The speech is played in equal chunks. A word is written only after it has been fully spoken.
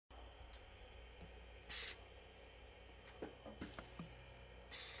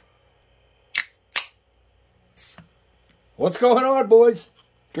What's going on, boys,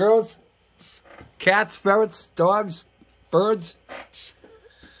 girls, cats, ferrets, dogs, birds?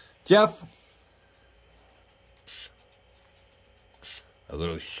 Jeff? A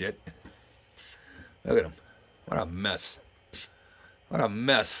little shit. Look at him. What a mess. What a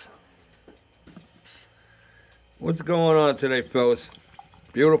mess. What's going on today, fellas?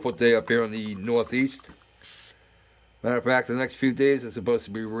 Beautiful day up here in the Northeast. Matter of fact, the next few days it's supposed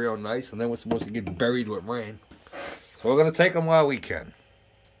to be real nice, and then we're supposed to get buried with rain. So we're going to take them while we can.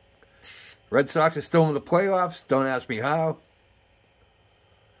 Red Sox are still in the playoffs. Don't ask me how.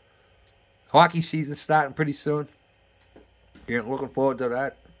 Hockey season's starting pretty soon. Looking forward to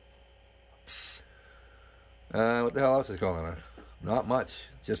that. What the hell else is going on? Not much.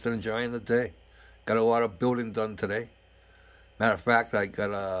 Just enjoying the day. Got a lot of building done today. Matter of fact, I got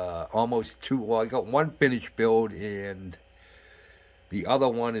I got one finished build, and the other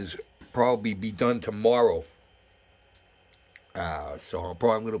one is probably be done tomorrow. So I'm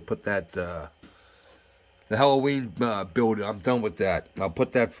probably going to put that, the Halloween build, I'm done with that. I'll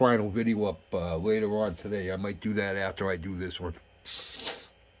put that final video up later on today. I might do that after I do this one.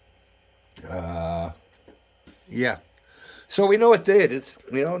 Yeah. So we know what day it is.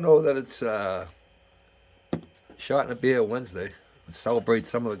 We don't know that it's Shot in a Beer Wednesday. Celebrate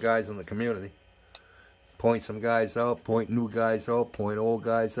some of the guys in the community. Point some guys out, point new guys out, point old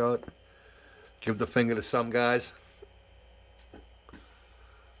guys out. Give the finger to some guys.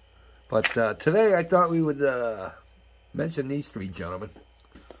 But today I thought we would mention these three gentlemen,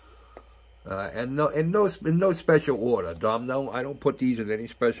 and in no special order. Dom, no, I don't put these in any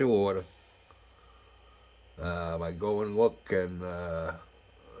special order. I go and look and I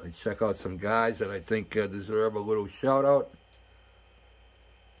check out some guys that I think deserve a little shout out,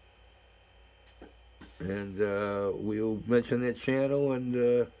 and we'll mention their channel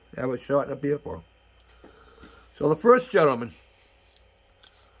and have a shot in a beer for them. So the first gentleman,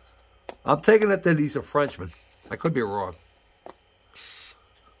 I'm taking it that he's a Frenchman. I could be wrong.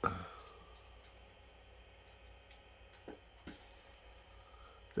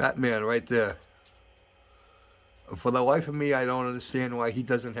 That man right there. For the life of me, I don't understand why he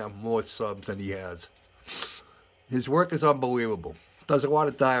doesn't have more subs than he has. His work is unbelievable. Does a lot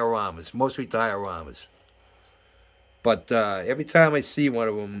of dioramas, mostly dioramas. But every time I see one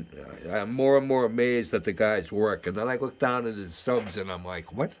of them, I'm more and more amazed at the guy's work. And then I look down at his subs and I'm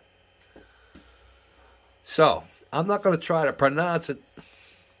like, what? So, I'm not going to try to pronounce it,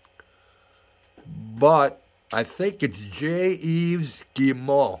 but I think it's J-Yves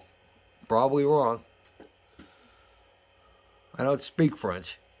Guillemot. Probably wrong. I don't speak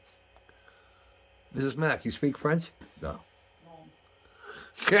French. Mrs. Mack, you speak French? No.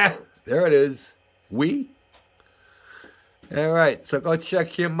 Yeah, there it is. Oui? All right, so go check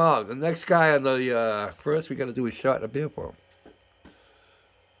him out. The next guy on the, first we got to do a shot in a beer for him.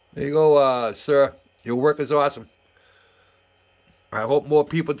 There you go, sir. Your work is awesome. I hope more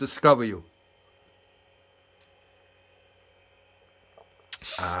people discover you.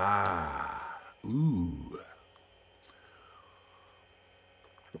 Ooh.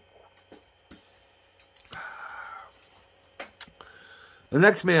 The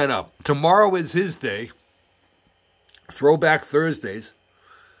next man up. Tomorrow is his day. Throwback Thursdays.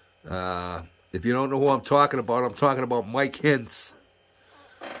 If you don't know who I'm talking about Mike Hintz.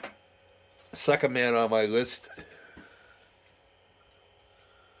 Second man on my list.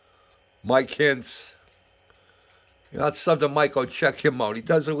 Mike Hintz. You got something, Mike, go check him out. He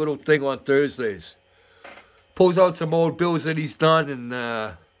does a little thing on Thursdays. Pulls out some old bills that he's done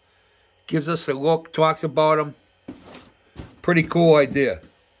and gives us a look, talks about them. Pretty cool idea.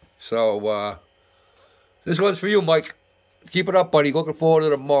 So, this one's for you, Mike. Keep it up, buddy. Looking forward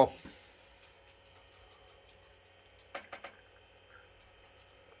to tomorrow.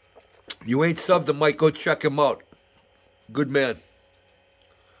 You ain't subbed to Mike, go check him out. Good man.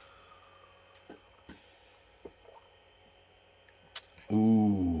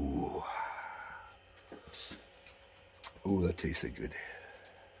 Ooh. Ooh, that tasted good.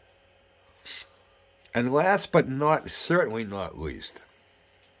 And last but certainly not least,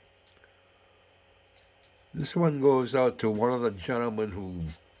 this one goes out to one of the gentlemen who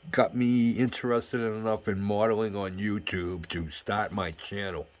got me interested enough in modeling on YouTube to start my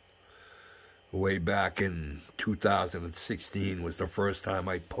channel. Way back in 2016 was the first time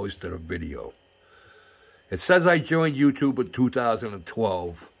I posted a video. It says I joined YouTube in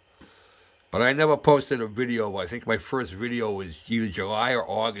 2012, but I never posted a video. I think my first video was either July or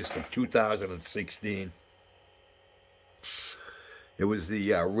August of 2016. It was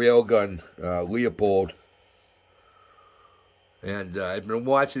the Railgun Leopold. And I've been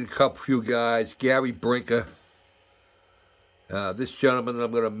watching a few guys, Gary Brinker, This gentleman that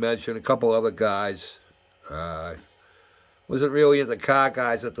I'm going to mention, a couple other guys. Wasn't really into car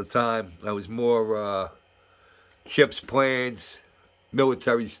guys at the time. I was more ships, planes,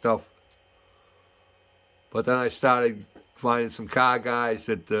 military stuff. But then I started finding some car guys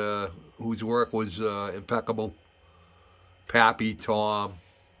that whose work was impeccable. Pappy, Tom,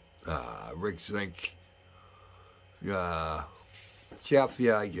 Rick Zink, Jeff,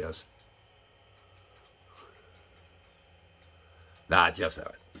 yeah, I guess. Nah, Jeff's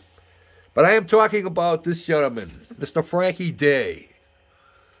not. But I am talking about this gentleman, Mr. Frankie Day.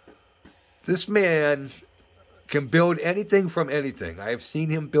 This man can build anything from anything. I have seen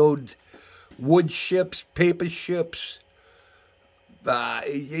him build wood ships, paper ships.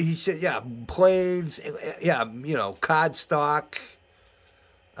 He said, yeah, planes, yeah, you know, cardstock.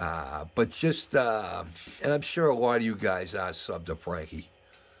 But just, and I'm sure a lot of you guys are sub to Frankie.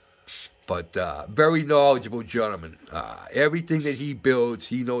 But very knowledgeable gentleman. Everything that he builds,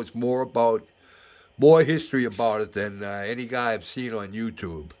 he knows more history about it than any guy I've seen on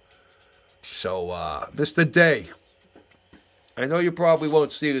YouTube. So, Mr. Day, I know you probably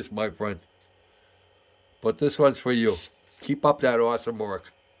won't see this, my friend, but this one's for you. Keep up that awesome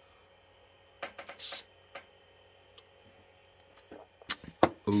work.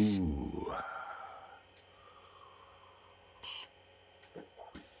 Ooh.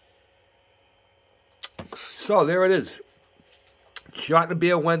 So, there it is. Shot in a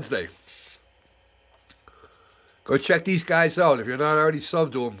Beer Wednesday. Go check these guys out. If you're not already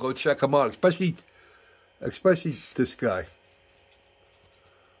subbed to them, go check them out. Especially this guy.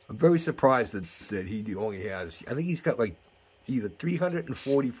 I'm very surprised that he only has, I think he's got like either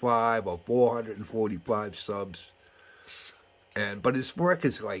 345 or 445 subs. But his work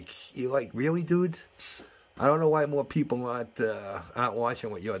is like, you're like, really, dude? I don't know why more people aren't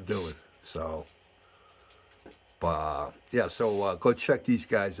watching what you're doing. So, but yeah, so go check these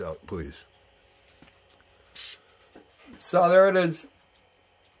guys out, please. So there it is.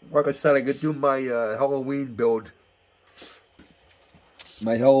 Like I said, I could do my Halloween build.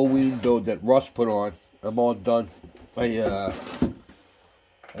 My Halloween build that Russ put on. I'm all done. I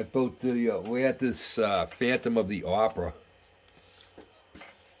built the, we had this Phantom of the Opera.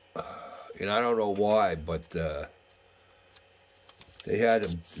 And I don't know why, but they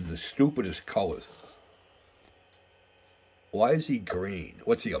had the stupidest colors. Why is he green?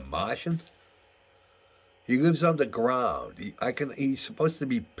 What's he, a Martian? He lives underground. He's supposed to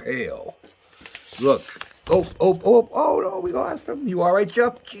be pale. Look. Oh, no, we lost him. You all right,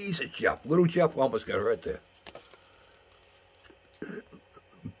 Jeff? Jesus, Jeff. Little Jeff almost got hurt there.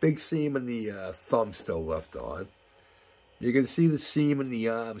 Big seam in the thumb still left on. You can see the seam in the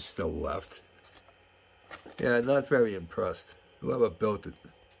arm still left. Yeah, not very impressed. Whoever built it.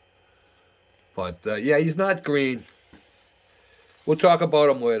 But, yeah, he's not green. We'll talk about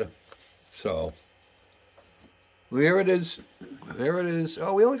him later. So, there it is. There it is.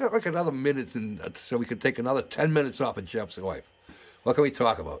 Oh, we only got like another minute, so we can take another 10 minutes off of Jeff's life. What can we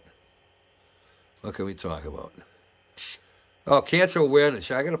talk about? What can we talk about? Oh, cancer awareness.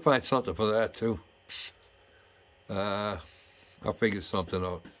 I got to find something for that, too. I'll figure something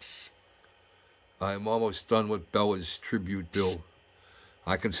out. I'm almost done with Bella's tribute bill.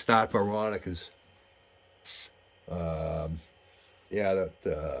 I can start Veronica's. Yeah,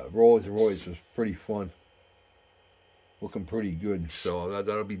 that Rolls Royce was pretty fun. Looking pretty good. So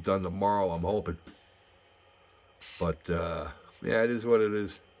that'll be done tomorrow, I'm hoping. But, yeah, it is what it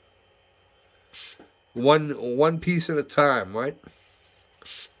is. One piece at a time, right?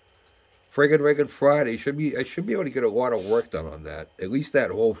 Friggin' Friday. I should be able to get a lot of work done on that. At least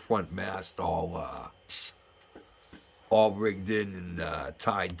that whole front mast all rigged in and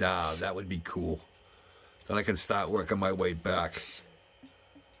tied down. That would be cool. Then I can start working my way back.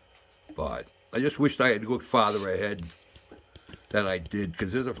 But I just wished I had looked farther ahead than I did,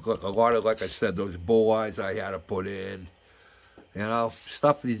 because there's a lot of, like I said, those bull eyes I had to put in. You know,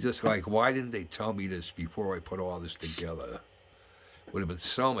 stuff is just like, why didn't they tell me this before I put all this together? Would have been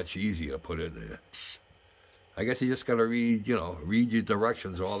so much easier to put in there. I guess you just got to read your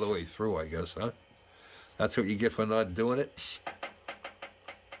directions all the way through, I guess, huh? That's what you get for not doing it.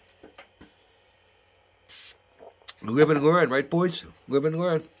 Live and learn, right, boys? Live and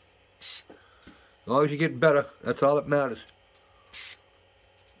learn. As long as you get better, that's all that matters.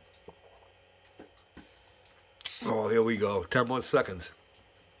 Oh, here we go. 10 more seconds.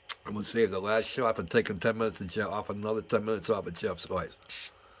 I'm going to save the last shot and taking 10 minutes off, another 10 minutes off of Jeff's life.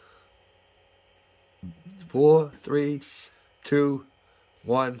 4, 3, 2,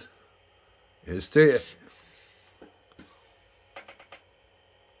 1. Here's to you.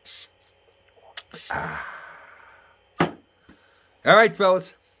 All right,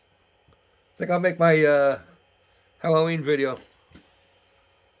 fellas. I think I'll make my Halloween video.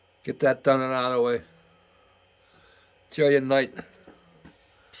 Get that done and out of the way. Enjoy your night.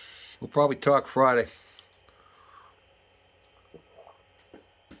 We'll probably talk Friday.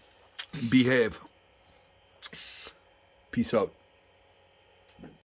 Behave. Peace out.